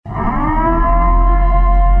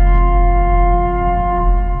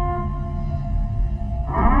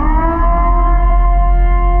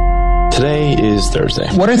is Thursday.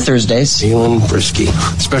 What are Thursdays? Feeling frisky,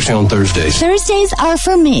 especially on Thursdays. Thursdays are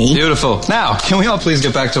for me. Beautiful. Now, can we all please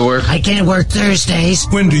get back to work? I can't work Thursdays.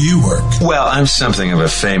 When do you work? Well, I'm something of a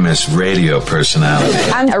famous radio personality.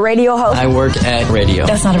 I'm a radio host. I work at radio.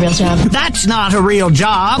 That's not a real job. That's not a real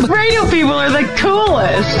job. Radio people are the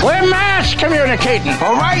coolest. We're mass communicating.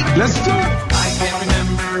 All right, let's do it. I can't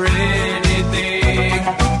remember anything.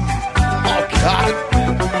 Oh, God.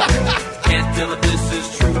 Can't tell if this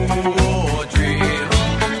is true or dream.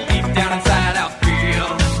 Deep down inside, I feel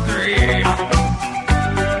the scream.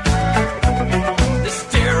 This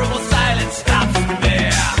terrible silence stops me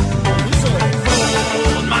there.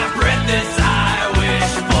 Hold my breath as I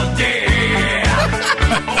wish for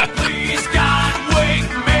death. Oh, please, God,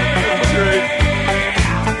 wake me.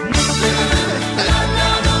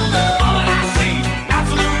 All that I see,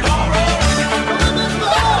 absolute horror.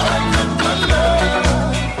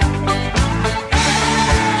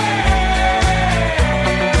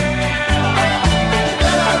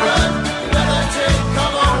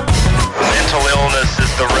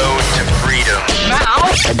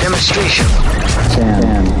 10, 9,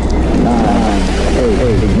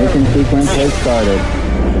 8. Ignition sequence has started.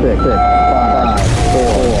 6, 5,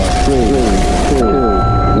 4, 3, 2,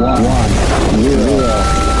 1, 0.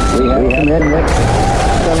 We have committed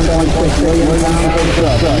 7.6 billion pounds of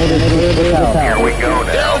thrust. Here we go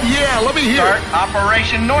now. Yeah, let me hear. Start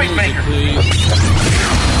Operation Noisemaker.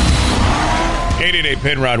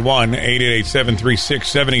 888-PENROD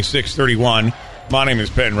 1-888-736-7631. My name is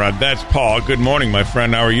Penrod. That's Paul. Good morning, my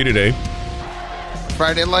friend. How are you today?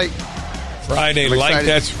 Friday Light. Friday Light,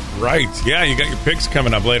 that's right. Yeah, you got your picks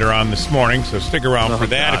coming up later on this morning, so stick around for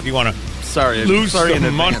that if you want to lose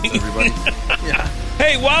some money. Yeah.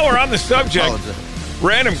 Hey, while we're on the subject,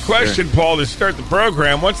 random question, Paul, to start the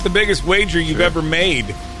program. What's the biggest wager you've ever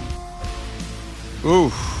made?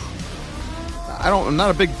 Ooh. I'm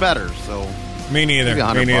not a big better, so. Me neither.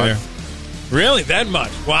 Me neither. Really? That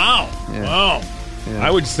much? Wow. Yeah. Wow. Yeah.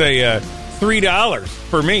 I would say $3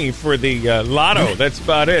 for me for the lotto. That's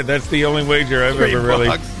about it. That's the only wager I've ever really.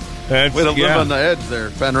 That's, way to live on the edge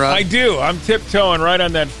there, Penrod. I do. I'm tiptoeing right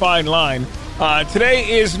on that fine line.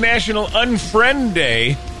 Today is National Unfriend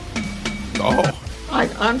Day. Oh. I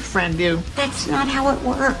unfriend you. That's not how it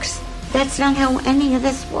works. That's not how any of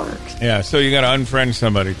this works. Yeah, so you got to unfriend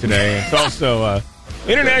somebody today. It's also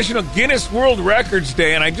International Guinness World Records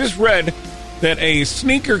Day, and I just read that a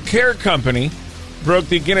sneaker care company broke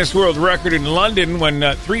the Guinness World Record in London when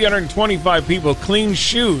 325 people cleaned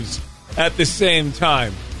shoes at the same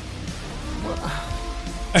time.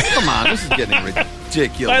 Come on, this is getting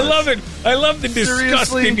ridiculous. I love it. I love the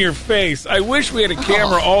disgust in your face. I wish we had a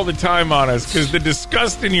camera all the time on us, because the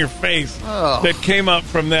disgust in your face that came up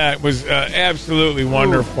from that was absolutely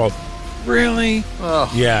wonderful. Ooh. Really? Oh.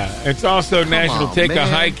 Yeah. It's also National Take a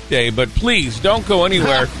Hike Day, but please don't go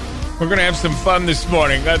anywhere. We're going to have some fun this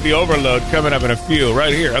morning. Got the Overload coming up in a few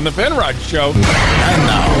right here on the Penrod Show. And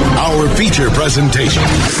now, our feature presentation.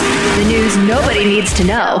 The news nobody needs to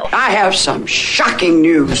know. I have some shocking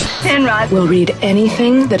news. Penrod will read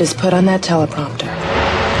anything that is put on that teleprompter.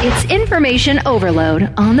 It's information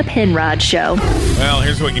overload on the Penrod Show. Well,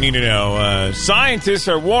 here's what you need to know. Scientists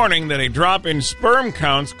are warning that a drop in sperm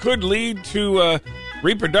counts could lead to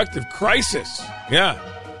reproductive crisis. Yeah.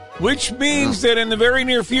 Which means that in the very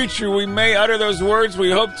near future, we may utter those words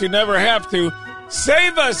we hope to never have to.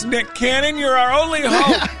 Save us, Nick Cannon. You're our only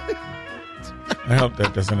hope. I hope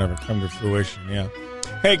that doesn't ever come to fruition, yeah.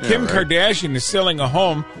 Hey, Kim Kardashian is selling a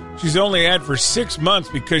home she's only had for 6 months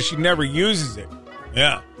because she never uses it.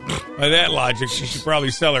 Yeah. By that logic, she should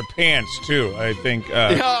probably sell her pants, too, I think.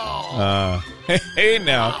 Hey,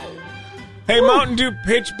 now. Hey, Mountain Dew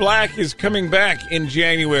Pitch Black is coming back in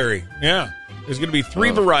January. Yeah. There's going to be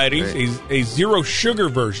 3 varieties, a zero sugar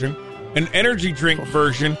version, an energy drink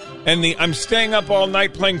version, and the I'm staying up all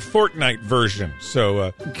night playing Fortnite version. So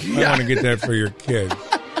I want to get that for your kids.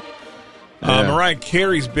 Mariah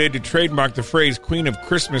Carey's bid to trademark the phrase Queen of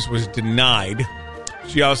Christmas was denied.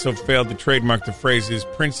 She also failed to trademark the phrases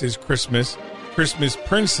Princess Christmas, Christmas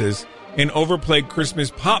Princess, and overplayed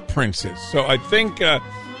Christmas Pop Princess. So I think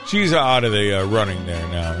she's out of the running there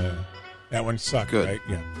now. That one sucked, right?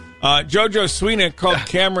 Yeah. JoJo Sweeney called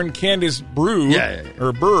Cameron Candace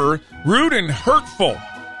Burr rude and hurtful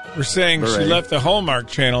for saying she left the Hallmark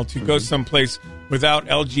Channel to go someplace without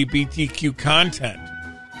LGBTQ content.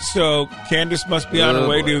 So Candace must be on her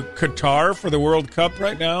way to Qatar for the World Cup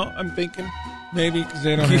right now, I'm thinking. Maybe because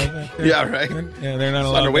they don't have that there. Yeah, right. Yeah, they're not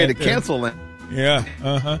allowed on their way to there. cancel that. Yeah,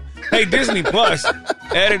 Hey, Disney Plus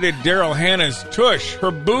edited Daryl Hannah's tush,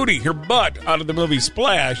 her booty, her butt, out of the movie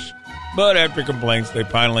Splash But after complaints, they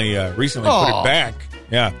finally recently put it back.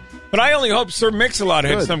 Yeah. But I only hope Sir Mix-a-Lot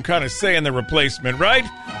had some kind of say in the replacement, right?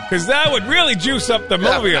 Because that would really juice up the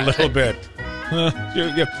movie a little bit.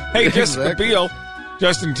 Hey, Jessica Biel,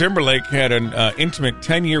 Justin Timberlake had an intimate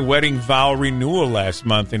 10-year wedding vow renewal last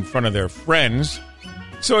month in front of their friends.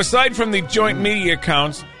 So aside from the joint media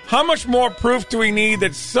accounts, how much more proof do we need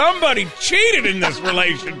that somebody cheated in this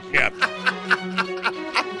relationship?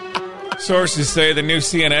 Sources say the new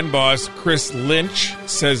CNN boss, Chris Lynch,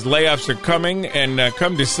 says layoffs are coming, and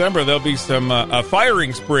come December, there'll be some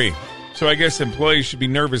firing spree. So I guess employees should be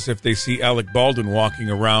nervous if they see Alec Baldwin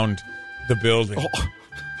walking around the building.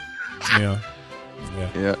 Yeah.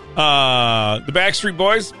 The Backstreet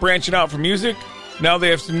Boys branching out for music. Now they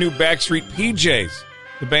have some new Backstreet PJs.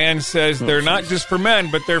 The band says they're not just for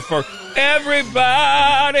men, but they're for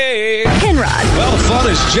everybody. Penrod. Well,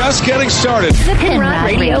 fun is just getting started. The Penrod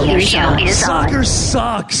Radio Show is on. Soccer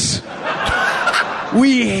sucks.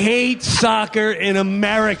 We hate soccer in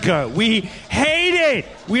America. We hate it.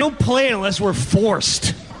 We don't play it unless we're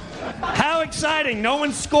forced. How exciting. No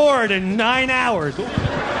one scored in 9 hours.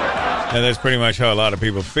 And that's pretty much how a lot of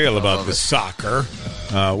people feel about the soccer.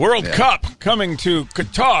 World Cup coming to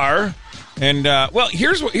Qatar. And, well,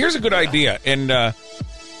 here's a good idea. And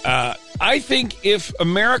I think if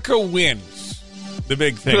America wins the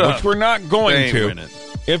big thing, which we're not going to,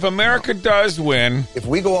 if America does win. If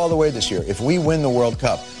we go all the way this year, if we win the World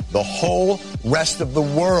Cup, the whole rest of the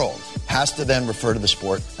world has to then refer to the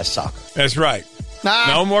sport as soccer. That's right.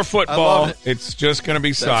 No more football. It's just going to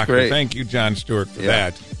be soccer. Great. Thank you, John Stewart, for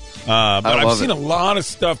that. But I've seen a lot of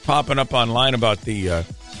stuff popping up online about the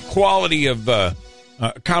quality of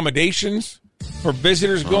accommodations for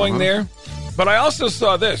visitors going there. But I also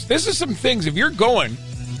saw this. This is some things, if you're going,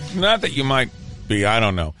 not that you might be, I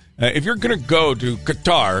don't know. If you're going to go to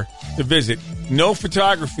Qatar to visit, no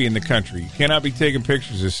photography in the country. You cannot be taking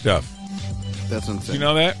pictures of stuff. That's insane. You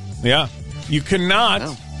know that? Yeah. You cannot.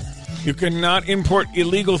 No. You cannot import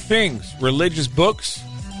illegal things, religious books,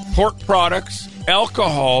 pork products,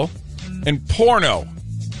 alcohol, and porno.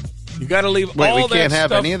 You got to leave all that stuff. Wait, we can't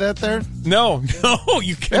have any of that there? No,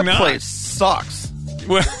 you cannot. That place sucks.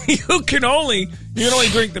 Well, you can only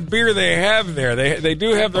drink the beer they have there. They do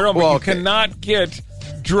have their own, but you cannot get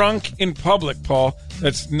drunk in public, Paul.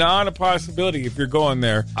 That's not a possibility if you're going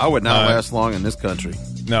there. I would not last long in this country.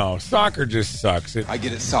 No, soccer just sucks. I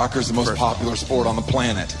get it. Soccer's the most popular sport on the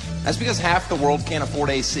planet. That's because half the world can't afford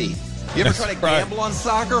AC. You ever try to gamble on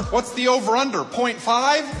soccer? What's the over-under? 0.5?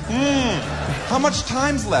 How much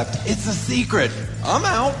time's left? It's a secret. I'm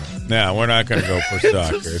out. No, we're not going to go for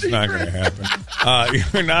soccer. It's not going to happen.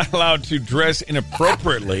 You're not allowed to dress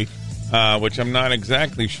inappropriately, which I'm not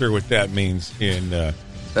exactly sure what that means in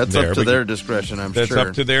That's up to their discretion, I'm sure. That's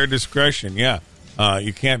up to their discretion, yeah.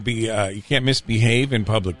 You can't misbehave in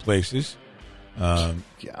public places.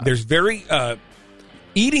 There's very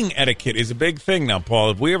eating etiquette is a big thing now,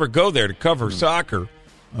 Paul. If we ever go there to cover soccer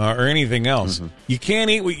or anything else, you can't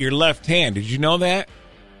eat with your left hand. Did you know that?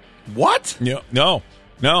 What? No.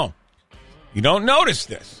 You don't notice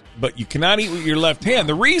this, but you cannot eat with your left hand.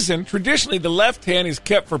 The reason, traditionally, the left hand is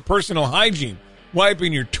kept for personal hygiene.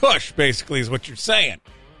 Wiping your tush, basically, is what you're saying.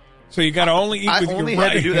 So you got to only eat with your right hand. I only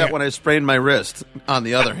had to do that when I sprained my wrist, on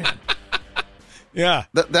the other hand. Yeah.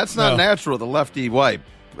 That's not natural, the lefty wipe.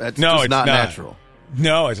 That's just not natural.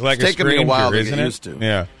 No, it's like it's a stranger, taken me a while to get used to.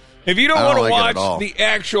 Yeah. If you don't want to watch the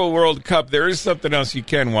actual World Cup, there is something else you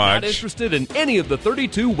can watch. Not interested in any of the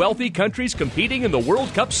 32 wealthy countries competing in the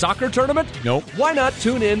World Cup soccer tournament? Nope. Why not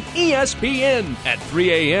tune in ESPN at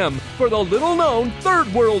 3 a.m. for the little-known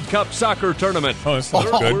Third World Cup soccer tournament? Oh, that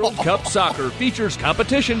sounds good. World Cup soccer features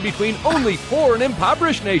competition between only poor and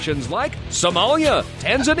impoverished nations like Somalia,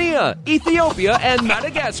 Tanzania, Ethiopia, and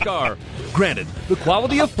Madagascar. Granted, the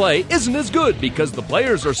quality of play isn't as good because the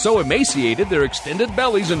players are so emaciated their extended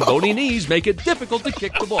bellies and bony knees make it difficult to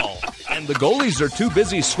kick the ball. And the goalies are too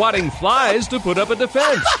busy swatting flies to put up a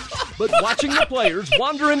defense. But watching the players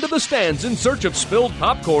wander into the stands in search of spilled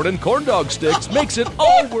popcorn and corn dog sticks makes it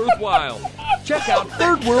all worthwhile. Check out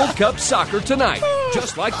Third World Cup Soccer tonight.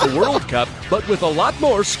 Just like the World Cup, but with a lot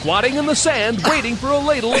more squatting in the sand waiting for a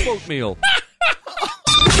ladle of oatmeal.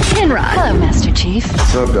 Penrod. Hello, Master Chief.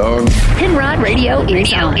 What's up, dog? Penrod Radio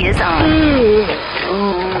is on.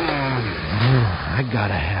 I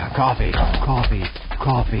gotta have coffee.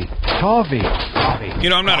 You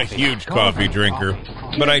know, I'm not a huge coffee drinker,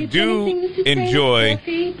 but I do enjoy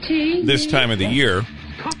this time of the year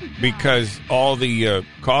because all the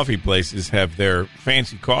coffee places have their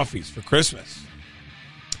fancy coffees for Christmas.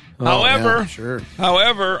 However,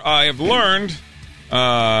 I have learned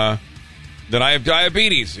that I have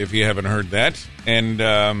diabetes, if you haven't heard that. And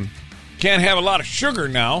can't have a lot of sugar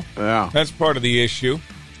now. Yeah. That's part of the issue.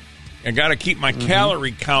 I got to keep my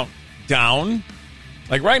calorie count down.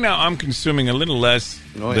 Like right now, I'm consuming a little less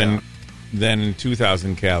than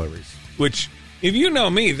 2,000 calories, which, if you know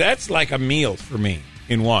me, that's like a meal for me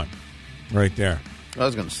in one right there. I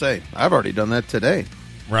was going to say, I've already done that today.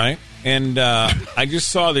 Right? And I just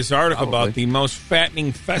saw this article about the most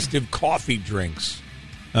fattening festive coffee drinks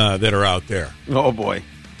that are out there. Oh, boy.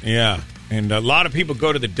 Yeah. And a lot of people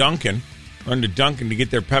go to the Dunkin', run to Dunkin' to get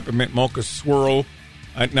their peppermint mocha swirl.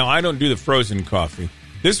 Now, I don't do the frozen coffee.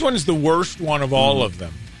 This one's the worst one of all of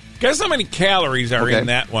them. Guess how many calories are in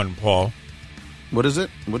that one, Paul? What is it?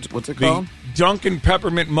 What's it called? The Dunkin'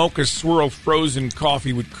 Peppermint Mocha Swirl Frozen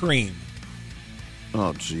Coffee with Cream.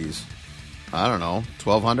 Oh, jeez. I don't know.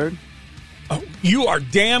 1,200? Oh, you are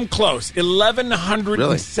damn close.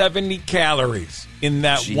 1,170 calories in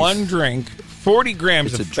that one drink. 40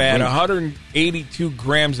 grams of fat, 182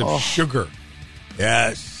 grams of sugar.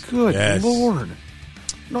 Yes. Good Lord.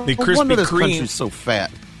 No wonder this country's so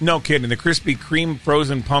fat. No kidding. The Krispy Kreme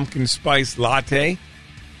frozen pumpkin spice latte,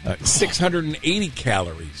 680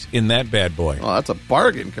 calories in that bad boy. Oh, that's a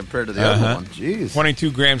bargain compared to the other one. Jeez.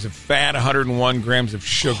 22 grams of fat, 101 grams of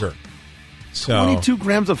sugar. So 22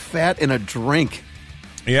 grams of fat in a drink.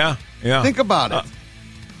 Yeah. Think about it.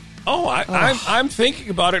 I'm thinking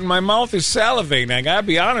about it, and my mouth is salivating. I got to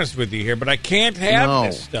be honest with you here, but I can't have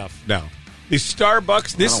this stuff now. The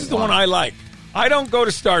Starbucks, this is the one I like. I don't go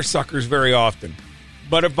to Star Suckers very often,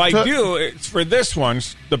 but if I do, it's for this one,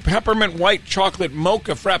 the Peppermint White Chocolate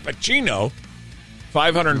Mocha Frappuccino,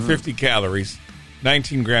 550 calories,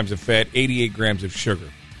 19 grams of fat, 88 grams of sugar.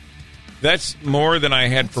 That's more than I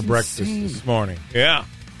had for breakfast this morning. Yeah.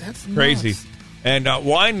 That's crazy. Nuts. And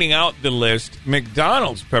winding out the list,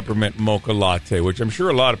 McDonald's Peppermint Mocha Latte, which I'm sure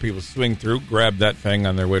a lot of people swing through, grab that thing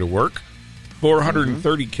on their way to work.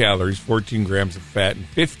 430 calories, 14 grams of fat, and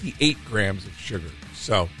 58 grams of sugar.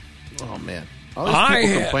 So, oh, man. All these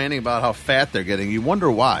people complaining about how fat they're getting. You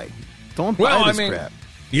wonder why. Don't buy this crap.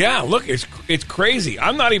 Yeah, look, it's crazy.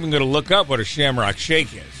 I'm not even going to look up what a Shamrock Shake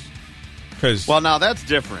is. Well, now that's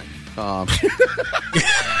different.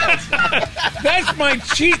 That's my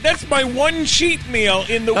cheat. That's my one cheat meal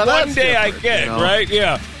in the one day I get, right?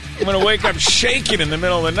 Yeah. I'm going to wake up shaking in the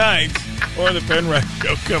middle of the night, or the Penrod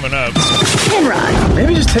Show coming up. Penrod.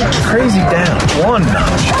 Maybe just take crazy down one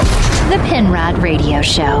notch. The Penrod Radio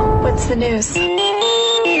Show. What's the news?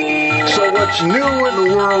 So what's new in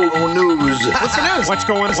the world of news? What's the news? What's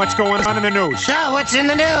going on in the news? So, what's in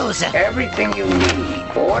the news? Everything you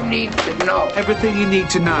need or need to know. Everything you need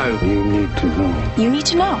to know. You need to know. You need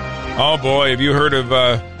to know. Oh, boy. Have you heard of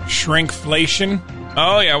shrinkflation?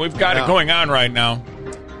 Oh, yeah. We've got it going on right now.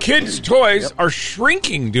 Kids' toys are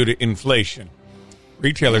shrinking due to inflation.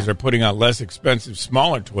 Retailers are putting out less expensive,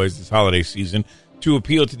 smaller toys this holiday season to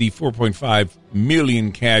appeal to the 4.5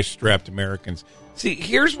 million cash-strapped Americans. See,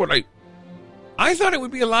 here's what I thought it would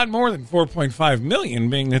be a lot more than 4.5 million,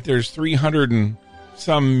 being that there's 300 and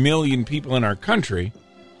some million people in our country.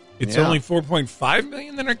 It's only 4.5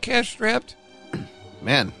 million that are cash-strapped?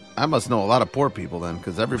 Man, I must know a lot of poor people then,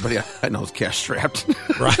 because everybody I know is cash-strapped.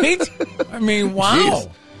 Right? I mean, wow. Jeez.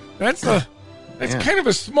 That's kind of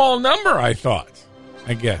a small number, I thought,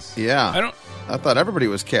 I guess. Yeah. I thought everybody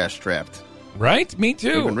was cash-strapped. Right? Me too.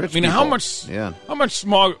 Even rich people. How much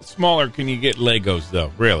smaller can you get Legos,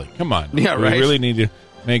 though? Really? Come on. Yeah, right. We really need to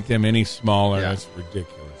make them any smaller. Yeah. That's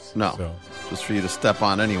ridiculous. No. Just for you to step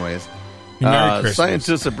on anyways. Merry Christmas.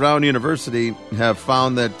 Scientists at Brown University have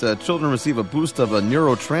found that children receive a boost of a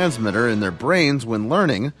neurotransmitter in their brains when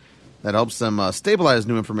learning that helps them stabilize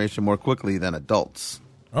new information more quickly than adults.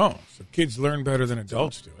 Oh, so kids learn better than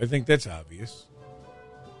adults do. I think that's obvious.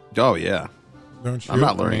 Oh, yeah. Don't you? I'm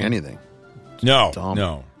not learning anything. No.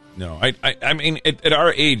 I mean, at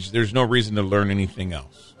our age, there's no reason to learn anything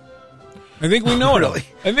else. I think we know it all.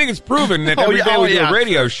 I think it's proven that every day we do a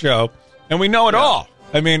radio show, and we know it all.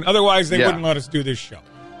 I mean, otherwise they wouldn't let us do this show,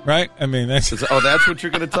 right? I mean, that's... that's what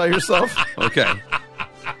you're going to tell yourself? Okay.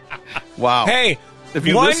 Wow. Hey... If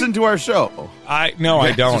you listen to our show. I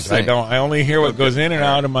don't. I only hear what goes in and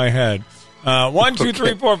out of my head. 1, 2,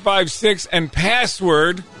 3, 4, 5, 6, and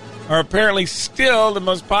password are apparently still the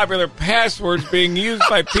most popular passwords being used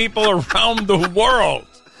by people around the world.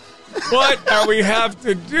 What do we have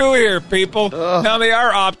to do here, people? Now, they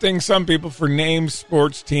are opting, some people, for names,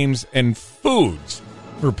 sports teams, and foods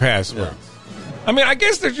for passwords. Yeah. I mean, I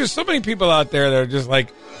guess there's just so many people out there that are just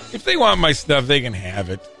like, if they want my stuff, they can have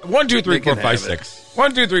it. 1, 2, 3, 4, 5, 6.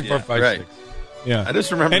 1, 2, 3, 4, 5, 6. Yeah. I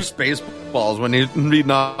just remember Spaceballs when he's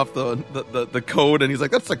reading off the code, and he's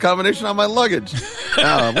like, "That's the combination on my luggage."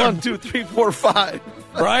 1, 2, 3, 4, 5.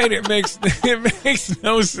 Right? It makes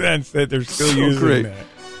no sense that they're still using that.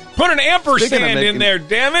 Put an ampersand in there,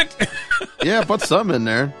 damn it! Yeah, put some in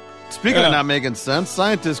there. Speaking of not making sense,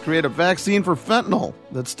 scientists create a vaccine for fentanyl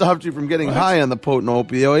that stops you from getting high on the potent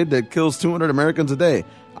opioid that kills 200 Americans a day.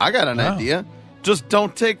 I got an idea. Just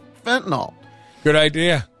don't take fentanyl. Good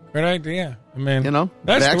idea. Good idea. I mean,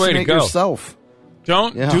 that's the way to vaccinate go. yourself.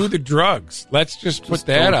 Don't do the drugs. Let's just put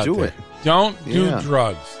that out there. Don't do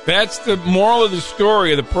drugs. That's the moral of the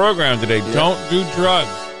story of the program today. Yeah. Don't do drugs.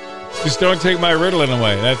 Just don't take my Ritalin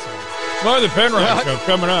away. That's more of the Penrod Show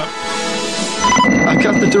coming up. I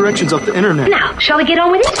got the directions off the internet. Now, shall we get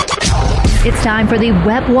on with it? It's time for the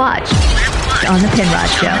Web Watch on the Penrod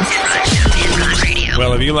Show.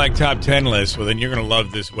 Well, if you like top 10 lists, well, then you're going to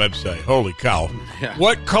love this website. Holy cow. Yeah.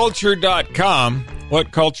 WhatCulture.com.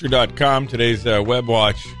 WhatCulture.com, today's Web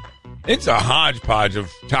Watch. It's a hodgepodge of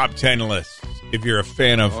top 10 lists. If you're a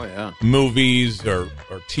fan of movies or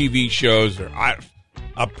TV shows or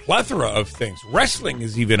a plethora of things. Wrestling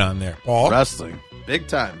is even on there, Paul. Wrestling. Big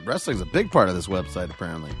time. Wrestling's a big part of this website,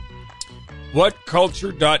 apparently.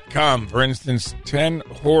 WhatCulture.com. For instance, 10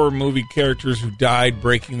 horror movie characters who died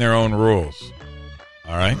breaking their own rules.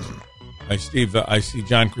 All right. I see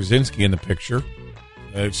John Krasinski in the picture.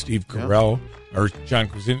 Steve Carell. Or John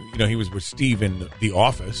Krasinski. He was with Steve in The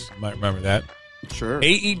Office. You might remember that. Sure.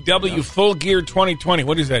 AEW Full Gear 2020.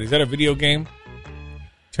 What is that? Is that a video game?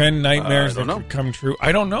 10 nightmares that could come true.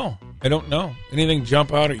 I don't know. Anything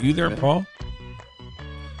jump out at you there, Paul?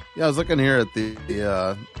 Yeah, I was looking here at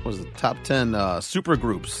the top 10 super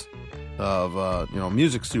groups of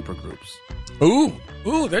music super groups. Ooh,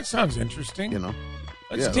 that sounds interesting.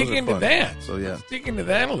 Let's dig into that. So let's dig into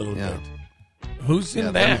that a little bit. Who's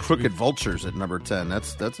in that? Crooked Vultures at number 10.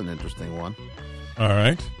 That's an interesting one. All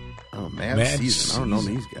right. Oh, Mad Season. I don't know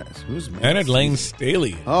these guys. Who's Mad Season? Lane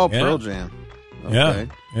Staley. Oh, Pearl Jam. Okay.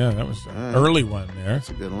 Yeah, that was an early one there. That's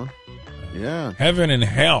a good one. Yeah. Heaven and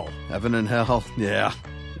Hell. Yeah.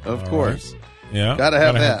 Of course. Right. Yeah. Gotta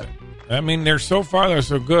have that. I mean, they're so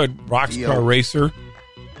so good. Rockstar Racer,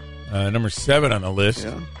 number 7 on the list.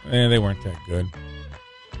 Yeah. They weren't that good.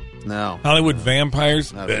 No. Hollywood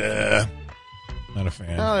Vampires. Not a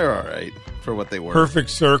fan. No, they're all right for what they were. Perfect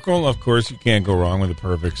Circle. Of course, you can't go wrong with a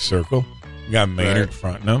Perfect Circle. You got Maynard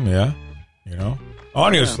fronting them,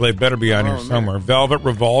 Audio Slave better be on here somewhere. Velvet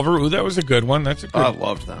Revolver. Ooh, that was a good one. That's a good I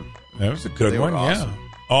loved them. That was a good one, awesome.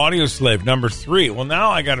 Audio Slave, number 3. Well, now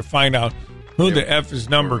I got to find out who the F is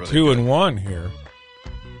number really 2 and 1 here.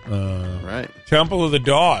 Right. Temple of the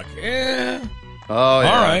Dog. Yeah. Oh, yeah.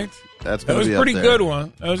 All right. That was a pretty good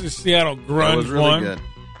one. That was a Seattle grunge that was really one. Good.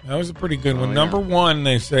 That was a pretty good one. Number 1,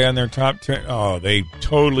 they say on their top 10. Oh, they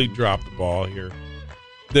totally dropped the ball here.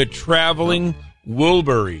 The Traveling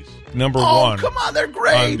Wilburys, number 1. Oh, come on, they're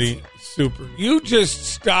great. On the super. You just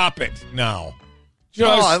stop it now.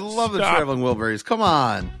 I love the Traveling Wilburys. Come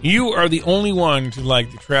on. You are the only one to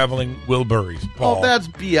like the Traveling Wilburys, Paul. Oh, that's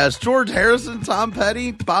BS. George Harrison, Tom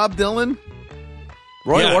Petty, Bob Dylan,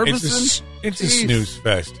 Roy Orbison. It's a snooze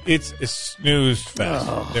fest. It's a snooze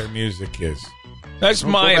fest. Their music is. That's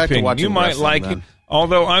We'll my go back to opinion. watching You might wrestling, like then. it.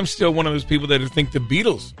 Although I'm still one of those people that think the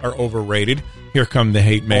Beatles are overrated. Here come the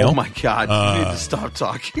hate mail. Oh, my God. You need to stop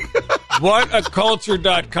talking.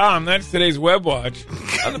 WhatAculture.com. That's today's Web Watch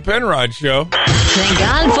on the Penrod Show. Thank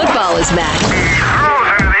God football is back.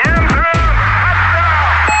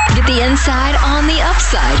 Get the inside on the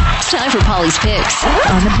upside. It's time for Polly's Picks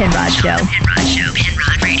on the Penrod Show.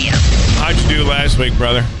 Penrod Radio. How'd you do last week,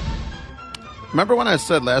 brother? Remember when I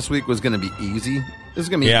said last week was going to be easy? This is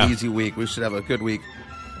going to be an easy week. We should have a good week.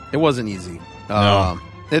 It wasn't easy. No.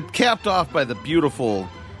 It capped off by the beautiful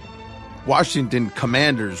Washington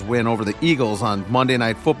Commanders win over the Eagles on Monday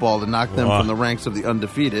Night Football to knock them from the ranks of the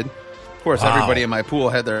undefeated. Of course, everybody in my pool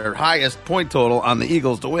had their highest point total on the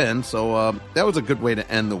Eagles to win, so that was a good way to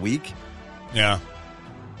end the week. Yeah.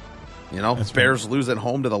 Bears lose at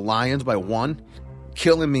home to the Lions by 1.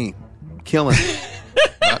 Killing me.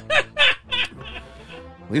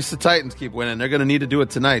 At least the Titans keep winning. They're going to need to do it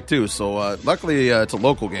tonight, too. So, luckily, it's a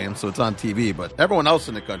local game, so it's on TV. But everyone else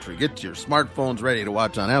in the country, get your smartphones ready to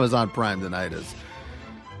watch on Amazon Prime tonight. As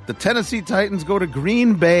the Tennessee Titans go to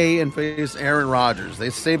Green Bay and face Aaron Rodgers. They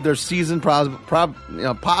saved their season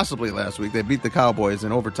possibly last week. They beat the Cowboys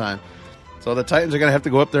in overtime. So the Titans are going to have to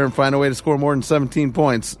go up there and find a way to score more than 17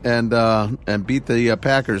 points and beat the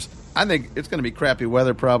Packers. I think it's going to be crappy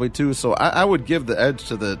weather probably, too. So I would give the edge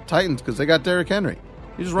to the Titans because they got Derrick Henry.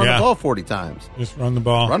 You just run the ball 40 times. Just run the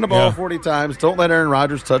ball. Run the ball 40 times. Don't let Aaron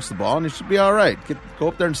Rodgers touch the ball, and you should be all right. Go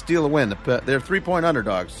up there and steal a win. They're 3-point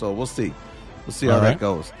underdogs, so we'll see. We'll see how that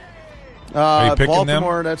goes. Are you picking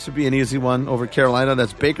Baltimore, them? that should be an easy one over Carolina.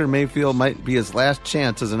 That's Baker Mayfield might be his last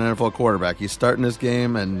chance as an NFL quarterback. He's starting this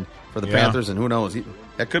game and for the Panthers, and who knows?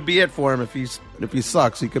 That could be it for him. If he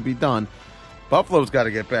sucks, he could be done. Buffalo's got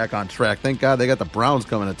to get back on track. Thank God they got the Browns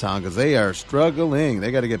coming to town because they are struggling.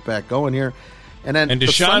 They got to get back going here. And then the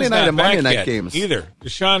Sunday night and Monday night games. Either.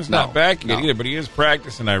 Deshaun's not back yet either, but he is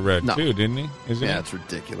practicing, I read, too, didn't he? It's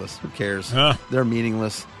ridiculous. Who cares? They're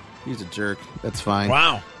meaningless. He's a jerk. That's fine.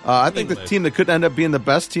 Wow. I think the team that could end up being the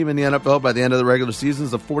best team in the NFL by the end of the regular season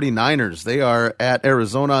is the 49ers. They are at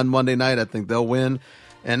Arizona on Monday night. I think they'll win.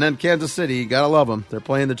 And then Kansas City, you got to love them. They're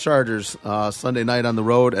playing the Chargers Sunday night on the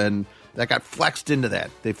road, and that got flexed into that.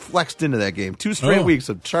 They flexed into that game. 2 straight weeks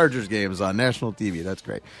of Chargers games on national TV. That's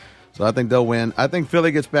great. So I think they'll win. I think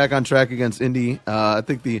Philly gets back on track against Indy. I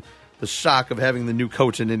think the shock of having the new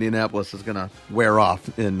coach in Indianapolis is going to wear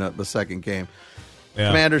off in the second game. Yeah.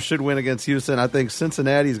 Commanders should win against Houston. I think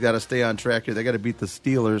Cincinnati's got to stay on track here. They got to beat the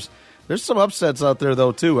Steelers. There's some upsets out there,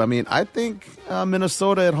 though, too. I mean, I think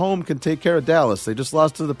Minnesota at home can take care of Dallas. They just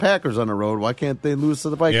lost to the Packers on the road. Why can't they lose to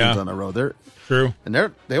the Vikings on the road? True. And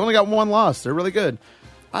they only got one loss. They're really good.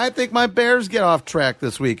 I think my Bears get off track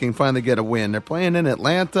this week and finally get a win. They're playing in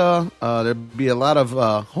Atlanta. There'll be a lot of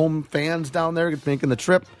home fans down there making the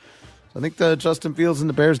trip. I think the Justin Fields and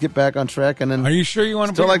the Bears get back on track. And then are you sure you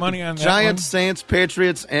want to put like money on that Giants, one? Saints,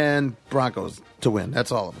 Patriots, and Broncos to win.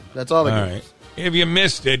 That's all of them. That's all the games. Right. If you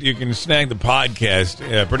missed it, you can snag the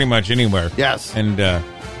podcast pretty much anywhere. Yes. And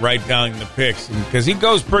write down the picks because he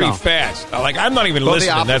goes pretty fast. Like, I'm not even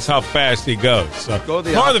listening. That's how fast he goes. So go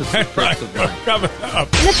the more the Penrod coming up.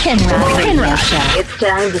 The Penrod Show. It's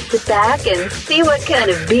time to sit back and see what kind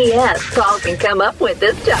of BS Paul can come up with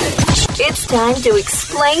this time. It's time to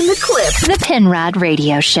explain the clip. The Penrod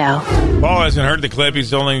Radio Show. Paul hasn't heard the clip.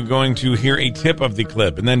 He's only going to hear a tip of the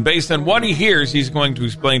clip. And then based on what he hears, he's going to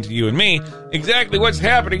explain to you and me exactly what's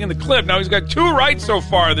happening in the clip. Now, he's got 2 right so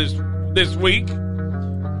far this week.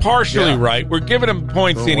 Partially right. We're giving him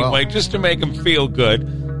points anyway, just to make him feel good.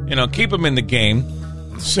 Keep him in the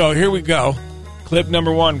game. So here we go. Clip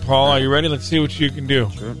number 1, Paul. Are you ready? Let's see what you can do.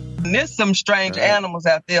 Sure. There's some strange animals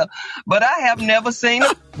out there, but I have never seen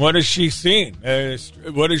them. What has she seen?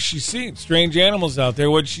 What has she seen? Strange animals out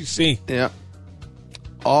there. What did she see? Yeah.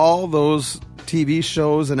 All those TV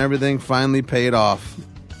shows and everything finally paid off.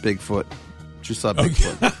 Bigfoot. She saw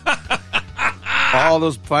Bigfoot. All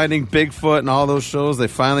those finding Bigfoot and all those shows, they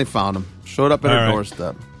finally found him. Showed up at her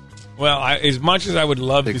doorstep. Well, as much as I would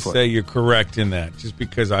love to say you're correct in that, just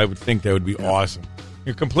because I would think that would be awesome.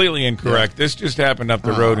 You're completely incorrect. This just happened up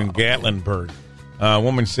the road in Gatlinburg. A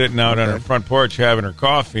woman sitting out on her front porch having her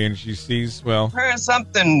coffee, and she sees, heard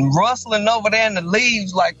something rustling over there in the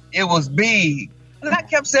leaves like it was big. And I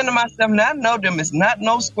kept saying to myself, now I know them. It's not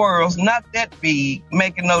no squirrels, not that big,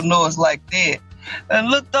 making no noise like that. And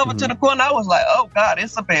looked over to the corner. I was like, oh, God,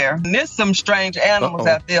 it's a bear. And there's some strange animals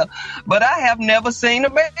out there, but I have never seen a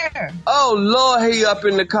bear. Oh, Lord, he up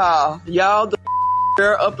in the car. Y'all, the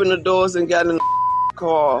bear up in the doors and got in the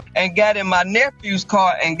car and got in my nephew's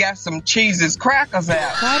car and got some cheeses, crackers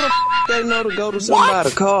out. How the they know to go to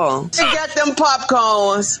somebody's car? He got them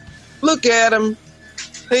popcorns. Look at him.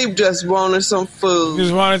 He just wanted some food.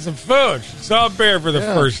 Just wanted some food. She saw a bear for the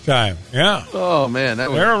first time. Yeah. Oh, man.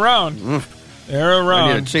 They're around. They're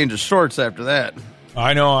around. I need to change the shorts after that.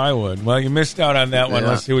 I know I would. Well, you missed out on that one.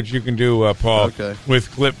 Let's see what you can do, Paul, with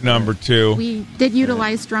clip number 2. We did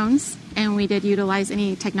utilize drones, and we did utilize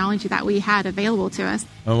any technology that we had available to us.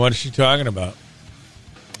 And what is she talking about?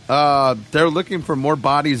 They're looking for more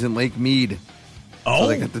bodies in Lake Mead. Oh. So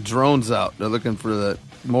they got the drones out. They're looking for the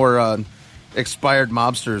more expired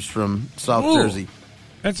mobsters from South Jersey.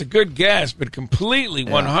 That's a good guess, but completely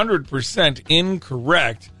 100%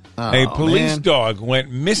 incorrect. A police dog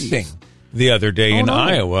went missing the other day in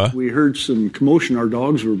Iowa. We heard some commotion. Our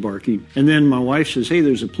dogs were barking. And then my wife says, hey,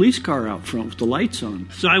 there's a police car out front with the lights on.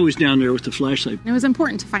 So I was down there with the flashlight. It was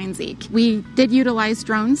important to find Zeke. We did utilize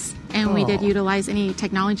drones, and we did utilize any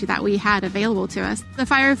technology that we had available to us. The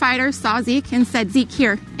firefighter saw Zeke and said, Zeke,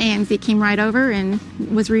 here. And Zeke came right over and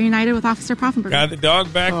was reunited with Officer Poffenberg. Got the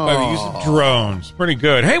dog back by the use of drones. Pretty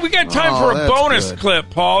good. Hey, we got time for a bonus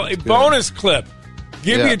clip, Paul. A bonus clip.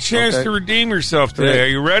 Give you a chance to redeem yourself today. Are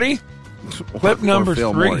you ready? Clip number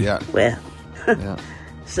 3. Well,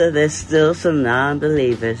 so there's still some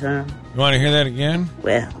non-believers, huh? You want to hear that again?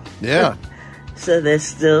 Well, so there's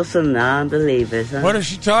still some non-believers, huh? What is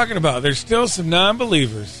she talking about? There's still some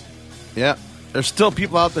non-believers. Yeah. There's still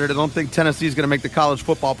people out there that don't think Tennessee's going to make the college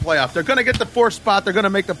football playoff. They're going to get the 4th spot. They're going to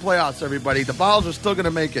make the playoffs, everybody. The Vols are still going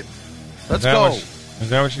to make it. Let's go. Is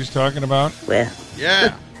that what she's talking about? Well,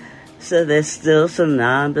 yeah. So there's still some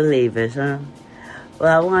non-believers, huh?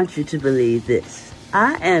 Well, I want you to believe this.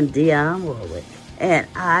 I am Dionne Warwick, and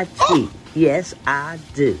I cheat. Yes, I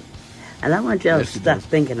do. And I want y'all to stop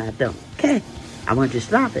thinking I don't. Okay? I want you to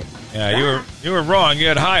stop it. Yeah, you were wrong. You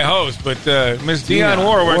had high hopes, but Miss Dionne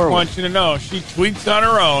Warwick wants you to know she tweets on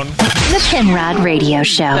her own. The Penrod Radio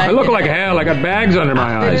Show. I look like hell. I got bags under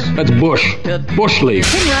my eyes. That's bush. Bush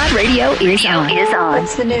leaf. Penrod Radio is on.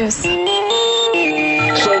 What's the news?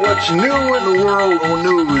 So what's new in the world of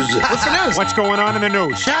news? What's the news? What's going on in the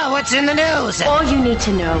news? So what's in the news? All you need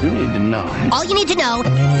to know. You need to know. All you need to know.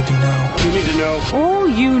 You need to know. All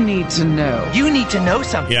you need to know. You need to know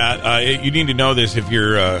something. Yeah, you need to know this if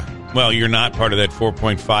you're, you're not part of that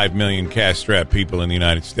 4.5 million cash-strapped people in the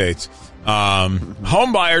United States.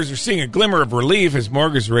 Home buyers are seeing a glimmer of relief as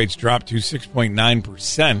mortgage rates dropped to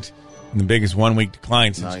 6.9%, the biggest one-week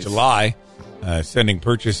decline since July, sending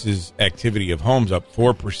purchases activity of homes up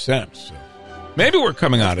 4%. So maybe we're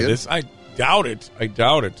coming out of this. I doubt it.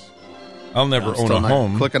 I'll never own a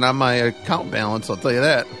home. Clicking on my account balance, I'll tell you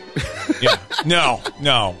that. Yeah. No.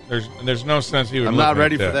 There's no sense even. I'm not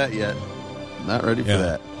ready for that yet. Not ready for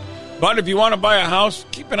that. But if you want to buy a house,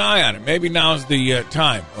 keep an eye on it. Maybe now's the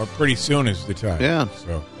time, or pretty soon is the time. Yeah.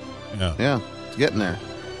 So, yeah, it's getting there.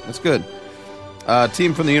 That's good. A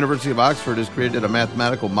team from the University of Oxford has created a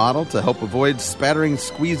mathematical model to help avoid spattering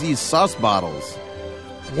squeezy sauce bottles.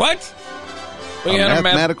 What? A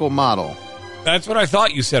mathematical model. That's what I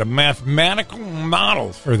thought you said. A mathematical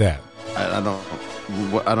model for that. I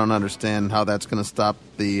don't understand how that's going to stop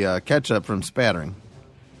the ketchup from spattering.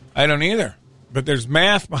 I don't either. But there's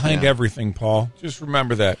math behind everything, Paul. Just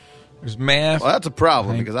remember that. There's math. Well, that's a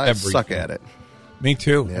problem because I suck at it. Me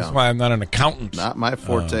too. Yeah. That's why I'm not an accountant. Not my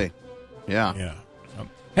forte. Yeah.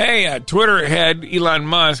 Hey, Twitter head Elon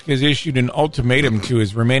Musk has issued an ultimatum to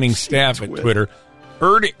his remaining staff at Twitter,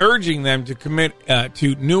 urging them to commit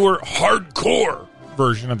to newer, hardcore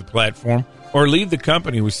version of the platform or leave the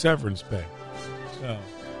company with severance pay. So,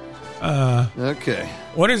 okay.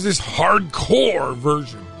 What is this hardcore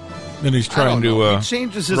version that he's trying to? He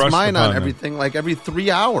changes his mind on everything like every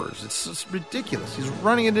 3 hours. It's just ridiculous. He's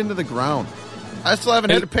running it into the ground. I still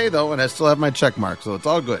haven't hit a pay though, and I still have my check mark, so it's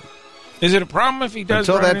all good. Is it a problem if he does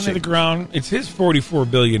run it into the ground? It's his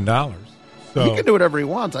 $44 billion. So he can do whatever he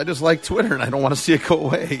wants. I just like Twitter, and I don't want to see it go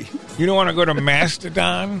away. You don't want to go to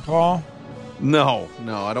Mastodon, Paul? No,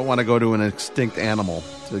 I don't want to go to an extinct animal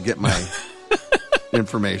to get my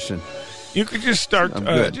information. You could just start,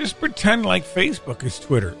 just pretend like Facebook is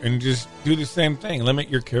Twitter and just do the same thing. Limit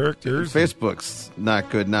your characters. Facebook's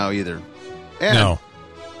not good now either. And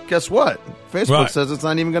guess what? Facebook says it's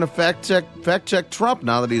not even going to fact check Trump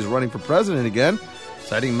now that he's running for president again,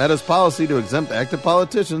 citing Meta's policy to exempt active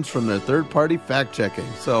politicians from their third-party fact-checking.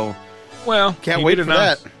 So, can't wait for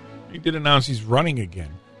that. He did announce he's running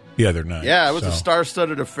again the other night. Yeah, it was a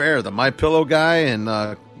star-studded affair. The MyPillow guy and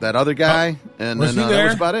that other guy, and then that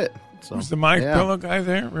was about it. So, was the MyPillow guy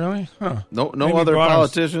there, really? Huh. No other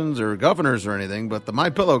politicians or governors or anything, but the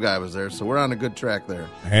MyPillow guy was there, so we're on a good track there.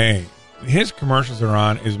 Hey, his commercials are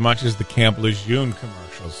on as much as the Camp Lejeune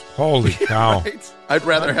commercials. Holy cow. Right? I'd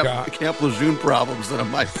rather have Camp Lejeune problems than a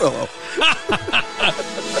MyPillow.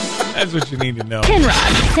 That's what you need to know.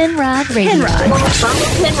 Penrod Radio. Follow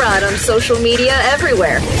Penrod on social media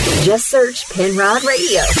everywhere. Just search Penrod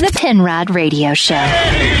Radio. The Penrod Radio Show.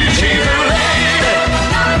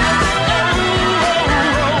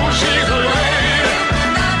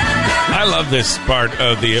 I love this part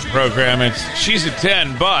of the program. She's a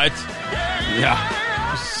 10, but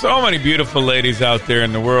so many beautiful ladies out there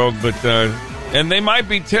in the world, but and they might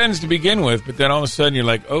be 10s to begin with, but then all of a sudden you're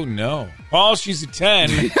like, oh no, Paul, she's a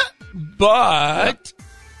 10, but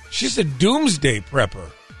she's a doomsday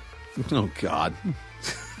prepper. Oh God,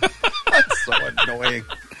 that's so annoying.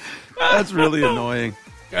 That's really annoying.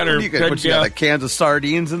 Got her. You got like cans of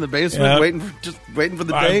sardines in the basement, waiting for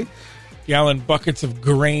the day. Gallon buckets of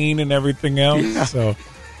grain and everything else. Yeah. So,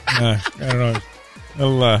 I don't know. A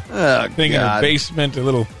little thing in her basement, a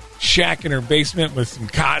little shack in her basement with some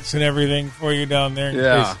cots and everything for you down there.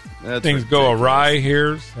 Yeah. Things go awry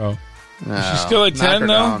here. So, is she still a 10 though?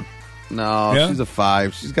 Down. No, she's a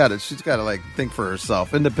 5. She's got to like think for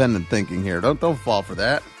herself. Independent thinking here. Don't fall for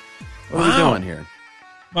that. What are we doing here?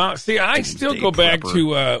 Well, see, I still go back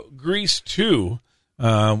to Grease 2.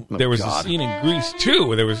 There was a scene in Grease 2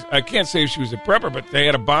 where I can't say she was a prepper, but they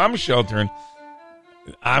had a bomb shelter, and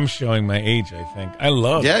I'm showing my age, I think. I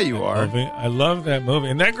love Yeah, you are. movie. I love that movie.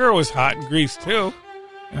 And that girl was hot in Grease, too.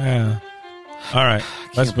 All right,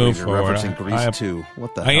 let's move forward. Referencing Grease 2.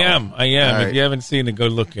 What the I hell? am. All If right. you haven't seen it, go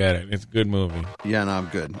look at it. It's a good movie. Yeah, no, I'm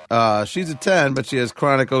good. She's a 10, but she has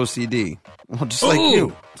chronic OCD. Well, just like Ooh.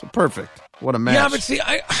 you. So perfect. What a match. Yeah, but see,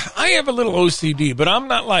 I have a little OCD, but I'm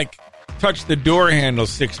not like touch the door handle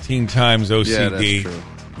 16 times OCD. Yeah, that's true.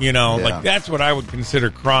 You know, Yeah. like that's what I would consider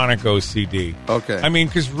chronic OCD. Okay. I mean,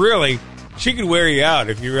 because really, she could wear you out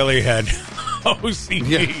if you really had OCD.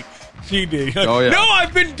 Yeah. She did. Oh, yeah. No,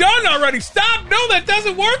 I've been done already. Stop. No, that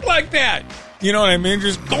doesn't work like that. You know what I mean?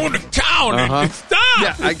 Just going to town and stop.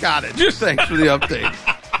 Yeah, I got it. Thanks for the update.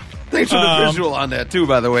 Thanks for the visual on that, too,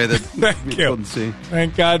 by the way, that Thank you you. couldn't see.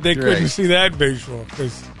 Thank God they Great. couldn't see that visual.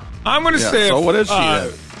 Because I'm going to say, So what is she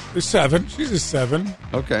a 7. She's a 7.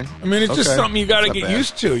 Okay. I mean, it's just Okay. something you got to That's get not bad.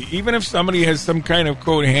 used to. Even if somebody has some kind of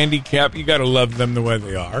quote handicap, you got to love them the way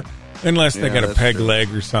they are, unless they Yeah, got a that's peg true.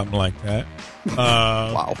 leg or something like that.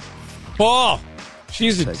 Wow. Paul,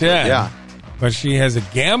 she's a 10. Yeah. But she has a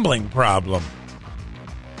gambling problem.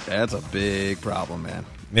 That's a big problem, man.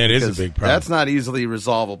 It is a Because big problem. That's not easily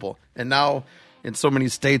resolvable. And now, in so many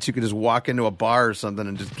states, you could just walk into a bar or something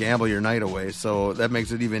and just gamble your night away. So that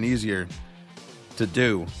makes it even easier to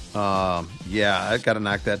do. Yeah, I got to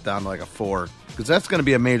knock that down to like a 4. Because that's going to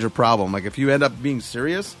be a major problem. Like, if you end up being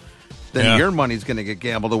serious, then Yeah. your money's going to get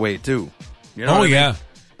gambled away, too. You know what I mean? Yeah.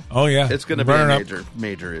 Oh, yeah. It's going to be a Running up-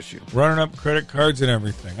 major issue. Running up credit cards and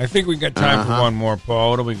everything. I think we got time for one more, Paul.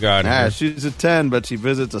 What do we got Yeah, here? she's a 10, but she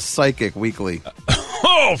visits a psychic weekly.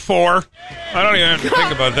 Oh, 4. I don't even have to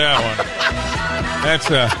think about that one. That's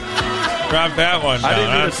drop that one down. I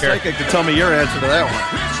didn't need a don't care. psychic to tell me your answer to that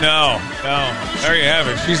one. No. There you have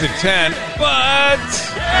it. She's a 10, but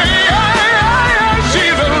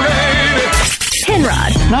she's a lady.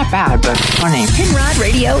 Penrod. Not bad, but funny. Penrod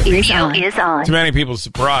Radio is on. To many people's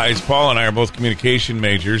surprise, Paul and I are both communication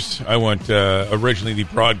majors. I went originally the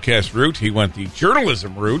broadcast route. He went the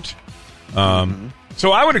journalism route.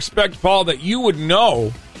 So I would expect, Paul, that you would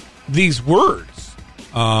know these words.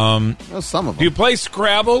 Well, some of them. Do you play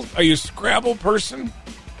Scrabble? Are you a Scrabble person?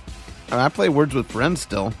 I play Words with Friends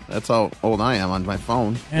still. That's how old I am on my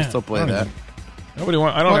phone. I still play that. I don't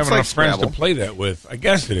Well, have it's enough like friends to Scrabble. play that with. I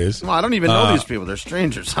guess it is. Well, I don't even know these people. They're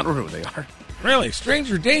strangers. I don't know who they are. Really?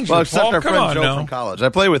 Stranger danger, Well, except Paul. our Come friend on Joe now. from college. I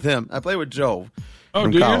play with him. I play with Joe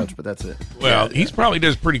from do you? college, but that's it. Well, Yeah, he's probably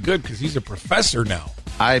does pretty good because he's a professor now.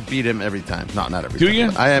 I beat him every time. Not every Do time. you?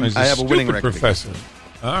 but I have a winning stupid record. professor.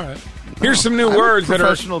 All right. Here's some new I'm words a that are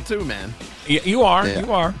professional too, man. You are. Yeah.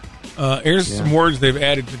 You are. Here's some words they've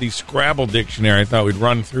added to the Scrabble dictionary. I thought we'd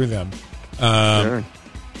run through them. Sure.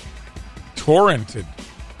 Torrented.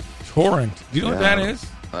 Torrent. Do you know what that is?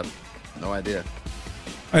 No idea.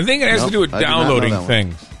 I think it has to do with I do not know downloading that one.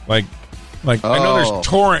 things. Like I know there's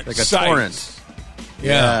torrent like a sites. torrent.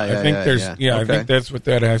 Yeah, I think there's. Yeah, I Okay. think that's what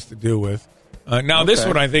that has to do with. Now, this Okay.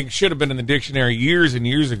 one I think should have been in the dictionary years and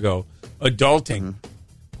years ago. Adulting.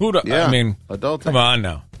 Who? Yeah, I mean, adulting. Come on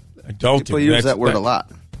now, adulting. People use that word a lot.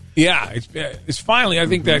 Yeah, it's finally. I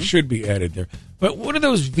think that should be added there. But what are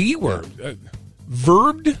those V words?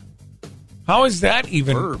 Verbed? How is that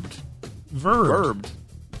even? Verbed. Verbed.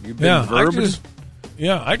 You've been verbed?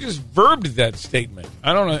 I just verbed that statement.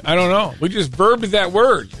 I don't know. We just verbed that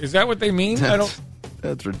word. Is that what they mean?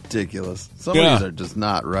 That's ridiculous. Some of these are just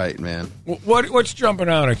not right, man. What's jumping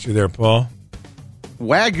out at you there, Paul?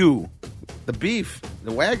 Wagyu. The beef.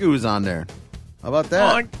 The Wagyu's on there. How about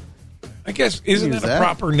that? I guess isn't Use that a that.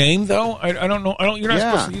 proper name though? I don't know. You're not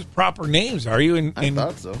supposed to use proper names, are you? In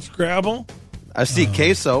thought so. Scrabble. I see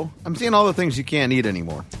queso. I'm seeing all the things you can't eat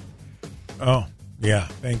anymore. Oh yeah,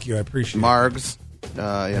 thank you. I appreciate Margs,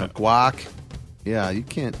 guac. Yeah, you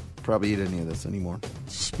can't probably eat any of this anymore.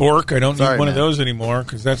 Spork. I don't Sorry, need one of man. those anymore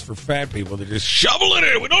because that's for fat people to just shovel it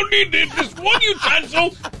in. We don't need just one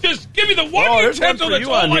utensil. Just give me the one Oh, there's one utensil. for That's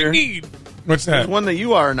you all on I here. need. What's that? There's one that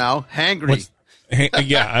you are now, hangry.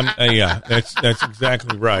 That's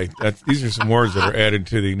exactly right. These are some words that are added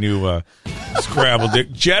to the new Scrabble.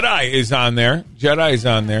 Jedi is on there. Jedi is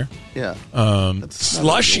on there. Yeah.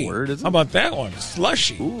 Slushy. not a good word, is it? How about that one?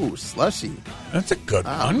 Slushy. Ooh, slushy. That's a good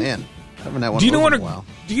Oh, one. man. I haven't had one Do you know of what those in a while.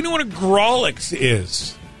 Do you know what a Grolix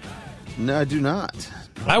is? No, I do not.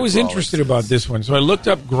 I was interested about this one, so I looked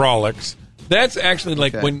up Grolix. That's actually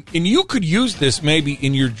like and you could use this maybe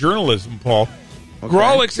in your journalism, Paul. Okay.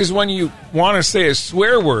 Grolix is when you want to say a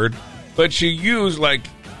swear word, but you use like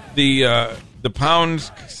the pound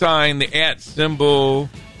sign, the @ symbol,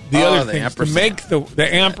 the other the things ampersand. to make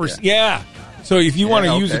the ampersand. Yeah. So if you want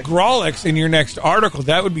to use a okay. Grolix in your next article,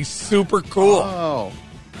 that would be super cool. Oh.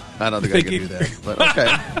 I don't think I can do that, but okay.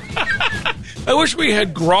 I wish we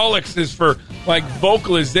had Grolixes for, like,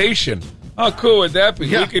 vocalization. How cool would that be?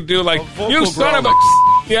 Yeah. We could do, like, you son of a...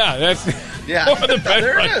 Yeah, that's one of the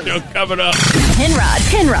best show coming up.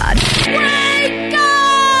 Penrod. Wake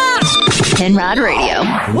up! Penrod Radio.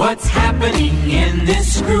 What's happening in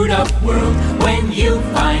this screwed up world? When you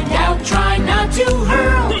find out, try not to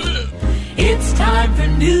hurl. It's time for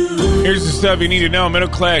news. Here's the stuff you need to know.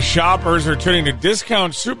 Middle-class shoppers are turning to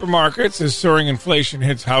discount supermarkets as soaring inflation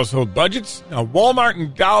hits household budgets. Now, Walmart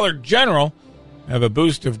and Dollar General have a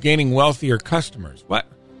boost of gaining wealthier customers. What?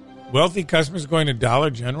 Wealthy customers going to Dollar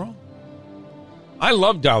General? I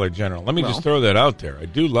love Dollar General. Let me just throw that out there. I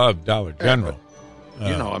do love Dollar General.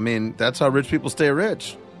 I mean, that's how rich people stay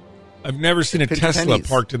rich. I've never seen a Tesla pennies.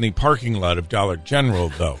 parked in the parking lot of Dollar General,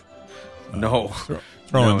 though. No.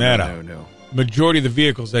 Throwing that out. No. Majority of the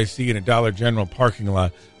vehicles I see in a Dollar General parking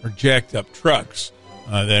lot are jacked up trucks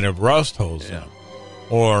that have rust holes in them.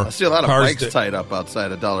 Or I see a lot of cars bikes tied up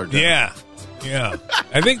outside of Dollar General. Yeah.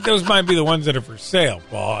 I think those might be the ones that are for sale,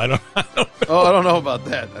 Paul. I don't know. Oh, I don't know about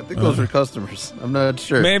that. I think those are customers. I'm not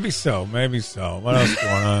sure. Maybe so. What else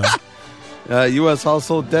going on? U.S.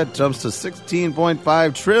 household debt jumps to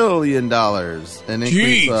 $16.5 trillion, an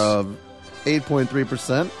increase of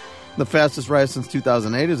 8.3%. The fastest rise since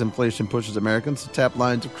 2008 as inflation pushes Americans to tap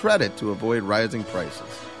lines of credit to avoid rising prices.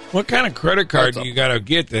 What kind of credit card do you got to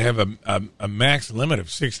get to have a max limit of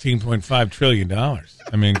 $16.5 trillion? I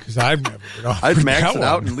mean, because I've never been offered I'd max that it one.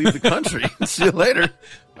 out and leave the country. See you later.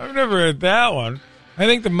 I've never had that one. I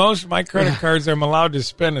think the most of my credit cards I'm allowed to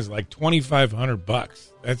spend is like $2,500.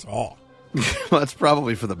 That's all. Well, that's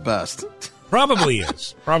probably for the best. Probably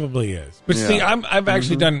is. But see, I've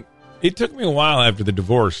actually done. It took me a while after the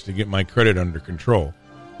divorce to get my credit under control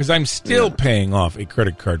because I'm still paying off a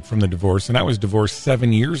credit card from the divorce, and I was divorced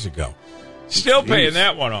 7 years ago. Still paying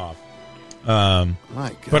that one off. My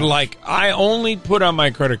God. But like, I only put on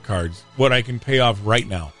my credit cards what I can pay off right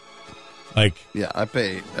now. Like, I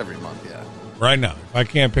pay every month. Yeah, right now. If I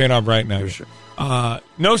can't pay it off right now, for sure.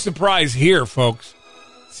 No surprise here, folks.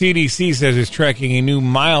 CDC says it's tracking a new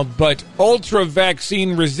mild but ultra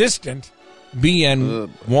vaccine resistant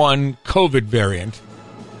BN1 COVID variant.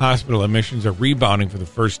 Hospital admissions are rebounding for the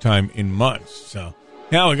first time in months. So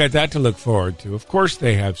now we got that to look forward to. Of course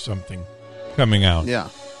they have something coming out. Yeah.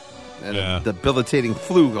 And a debilitating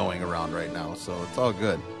flu going around right now, so it's all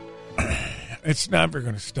good. It's never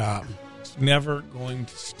going to stop. It's never going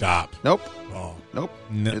to stop. Nope. Oh. Nope.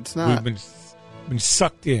 No, it's not. We've been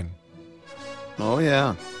sucked in. Oh,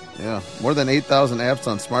 yeah. Yeah. More than 8,000 apps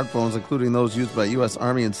on smartphones, including those used by U.S.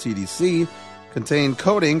 Army and CDC, contain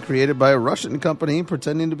coding created by a Russian company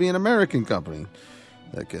pretending to be an American company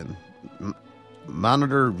that can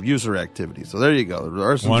monitor user activity. So there you go. The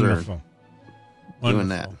Russians Wonderful. are doing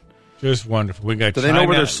that. Just wonderful. We got. Do they know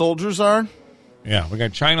where their soldiers are? Yeah, we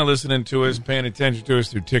got China listening to us, paying attention to us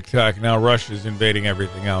through TikTok. Now Russia's invading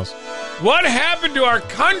everything else. What happened to our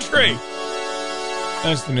country?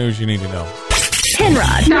 That's the news you need to know.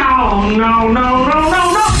 Penrod. No.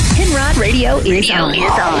 Penrod Radio is on.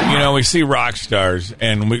 You know, we see rock stars,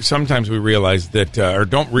 and sometimes we realize that, or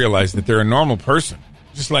don't realize that they're a normal person,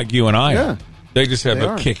 just like you and I are. They just have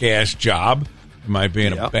a kick-ass job. It might be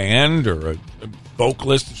in a band or a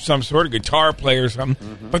vocalist of some sort, a guitar player or something.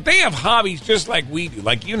 Mm-hmm. But they have hobbies just like we do.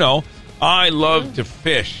 Like, you know, I love to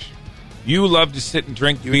fish. You love to sit and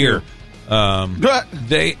drink beer. Am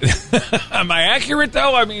I accurate,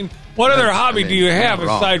 though? I mean, what other hobby do you have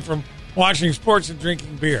aside from watching sports and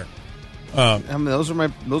drinking beer? I mean, those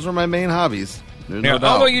are my main hobbies. There's no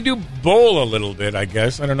doubt. Although you do bowl a little bit, I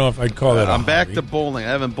guess. I don't know if I'd call that a I'm back hobby. to bowling. I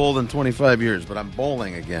haven't bowled in 25 years, but I'm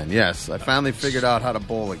bowling again. Yes, I finally figured out how to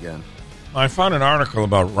bowl again. I found an article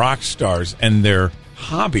about rock stars and their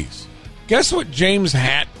hobbies. Guess what James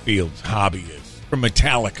Hetfield's hobby is from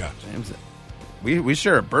Metallica? James, we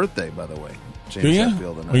share a birthday, by the way. James Do you?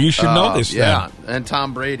 Hetfield and I. Well, you should know this. Yeah, then. and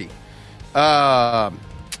Tom Brady. I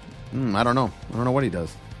don't know. I don't know what he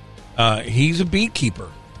does. He's a beekeeper.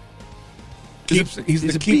 He's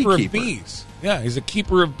the keeper of bees. Yeah, he's a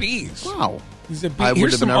keeper of bees. Wow. He's a bee. I would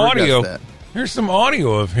Here's have some never audio. guessed that. Here's some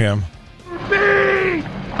audio of him. Bees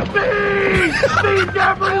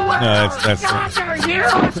everywhere! No, that's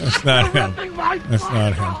not him. That's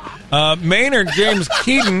not him. Maynard James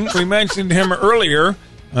Keaton, we mentioned him earlier.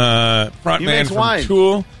 Frontman from wine.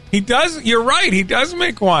 Tool. He does. You're right. He does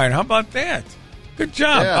make wine. How about that? Good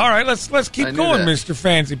job. Yeah. All right, let's keep going, Mr.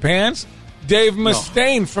 Fancy Pants. Dave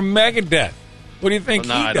Mustaine from Megadeth. What do you think he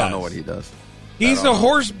does? I don't know what he does. He's a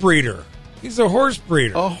horse breeder. He's a horse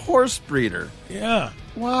breeder. A horse breeder. Yeah.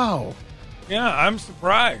 Wow. Yeah, I'm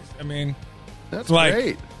surprised. I mean, that's like,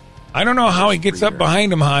 great. I don't know how he gets up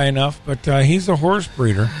behind him high enough, but he's a horse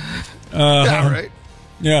breeder. Yeah, right.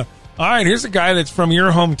 Yeah. All right, here's a guy that's from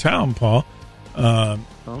your hometown, Paul.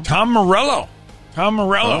 Tom Morello. Tom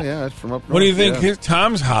Morello. Oh, yeah, it's from up north. What do you think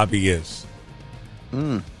Tom's hobby is?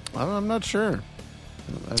 I'm not sure.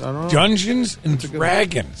 I don't know. Dungeons and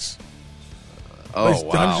Dragons. Oh,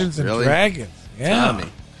 wow. Dungeons and Dragons. Yeah. Tommy.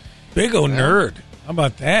 Big old nerd. How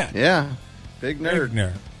about that? Yeah. Big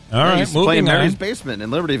nerd. All right, he's playing Mary's Basement in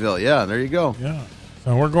Libertyville. Yeah, there you go. Yeah.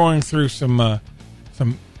 So we're going through some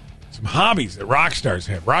hobbies that rock stars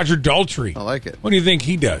have. Roger Daltrey. I like it. What do you think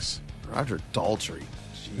he does? Roger Daltrey.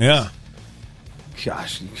 Jeez. Yeah.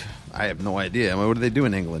 Gosh, I have no idea. I mean, what do they do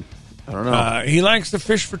in England? I don't know. He likes to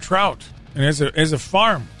fish for trout, and as a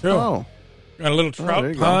farm too. Oh, got a little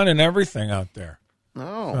trout pond and everything out there.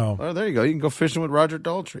 Oh, well, there you go. You can go fishing with Roger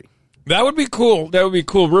Daltrey. That would be cool.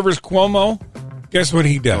 Rivers Cuomo. Guess what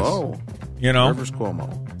he does? Oh, Rivers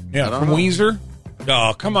Cuomo. Yeah, from Weezer.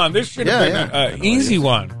 Oh, come on. This should have been an easy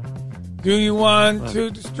one. Do you want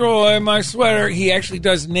to destroy my sweater? He actually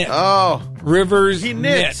does knit. Oh, Rivers he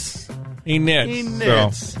knits. He knits. He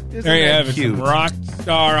knits. So, there you have it. Some rock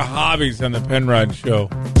star hobbies on the Penrod Show.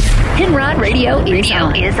 Penrod Radio is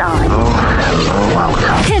on.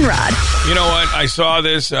 Penrod. You know what? I saw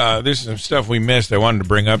this. This is some stuff we missed I wanted to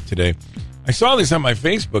bring up today. I saw this on my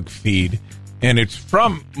Facebook feed, and it's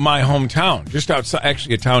from my hometown, just outside,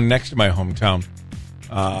 actually a town next to my hometown.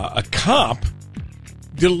 A cop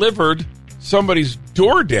delivered somebody's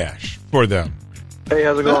DoorDash for them. Hey,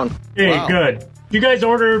 how's it going? Hey, good. You guys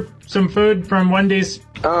order some food from Wendy's?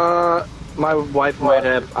 My wife might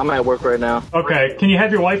have. I'm at work right now. Okay. Can you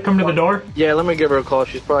have your wife come to the door? Yeah, let me give her a call.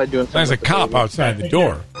 She's probably doing something. There's a cop outside the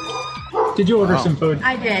door. Did you order some food?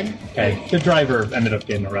 I did. Okay. The driver ended up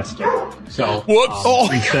getting arrested. So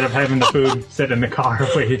whoops. Instead of having the food sit in the car,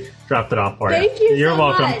 we dropped it off for you. Thank you. You're so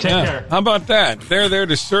welcome. much. Take care. How about that? They're there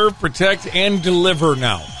to serve, protect, and deliver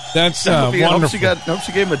now. That's wonderful. I hope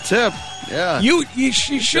she gave him a tip. Yeah.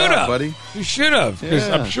 She should have, buddy. She should have. Because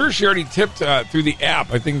I'm sure she already tipped through the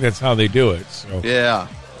app. I think that's how they do it. So. Yeah.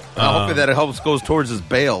 Hopefully that goes towards his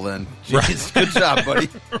bail then. Jeez, good job, buddy.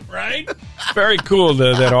 Right? Very cool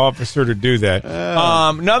that officer to do that.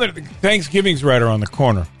 Another Thanksgiving's right around the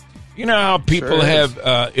corner. You know how people have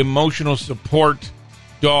emotional support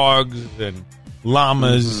dogs and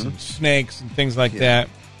llamas and snakes and things like that.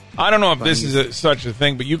 I don't know if this is such a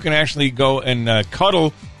thing, but you can actually go and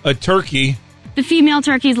cuddle a turkey. The female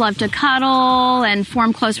turkeys love to cuddle and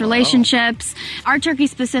form close relationships. Our turkey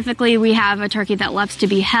specifically, we have a turkey that loves to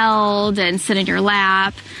be held and sit in your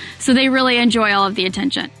lap. So they really enjoy all of the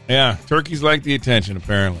attention. Yeah, turkeys like the attention,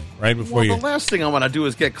 apparently, right before the last thing I want to do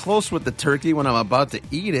is get close with the turkey when I'm about to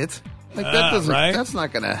eat it. Like that doesn't. Right? That's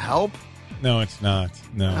not going to help. No, it's not.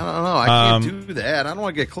 No. I don't know. I can't do that. I don't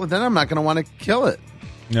want to get close. Then I'm not going to want to kill it.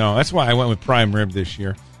 No, that's why I went with prime rib this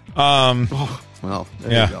year. Well,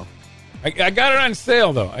 there you go. I got it on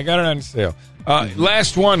sale, though.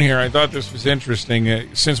 Last one here. I thought this was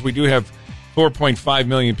interesting. Since we do have 4.5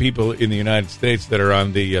 million people in the United States that are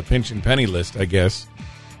on the pinch and penny list, I guess,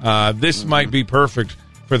 this might be perfect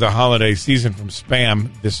for the holiday season from Spam.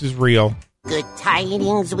 This is real. Good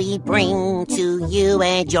tidings we bring to you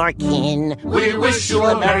and your kin. We wish you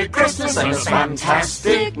a Merry Christmas and a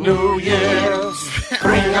fantastic New Year.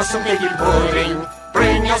 Bring us some figgy pudding.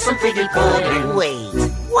 Bring us some figgy pudding.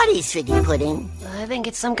 Wait, what is figgy pudding? I think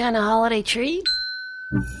it's some kind of holiday treat.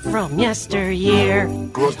 From yesteryear.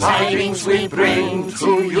 Good tidings we bring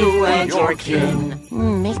to you and your kin.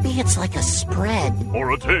 Maybe it's like a spread.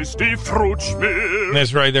 Or a tasty fruit schmear.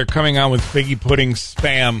 That's right. They're coming out with figgy pudding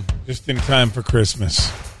Spam just in time for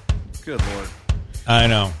Christmas. Good Lord. I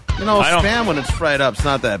know. You know, Spam when it's fried up, it's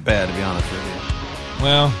not that bad, to be honest with you.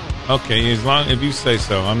 Well, okay. If you say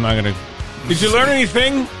so, I'm not going to. Did you learn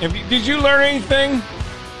anything? Did you learn anything?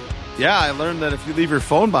 Yeah, I learned that if you leave your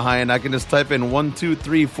phone behind, I can just type in 1, 2,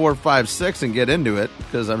 3, 4, 5, 6 and get into it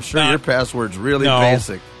because I'm sure your password's really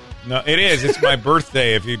basic. No, it is. It's my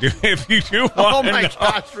birthday. If you do want. Oh my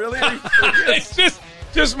gosh, really? It's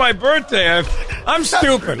just my birthday. I'm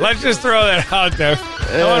stupid. Let's just throw that out there.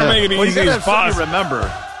 I want to make it easy as possible.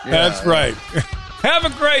 Remember. That's right. Have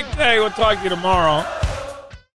a great day. We'll talk to you tomorrow.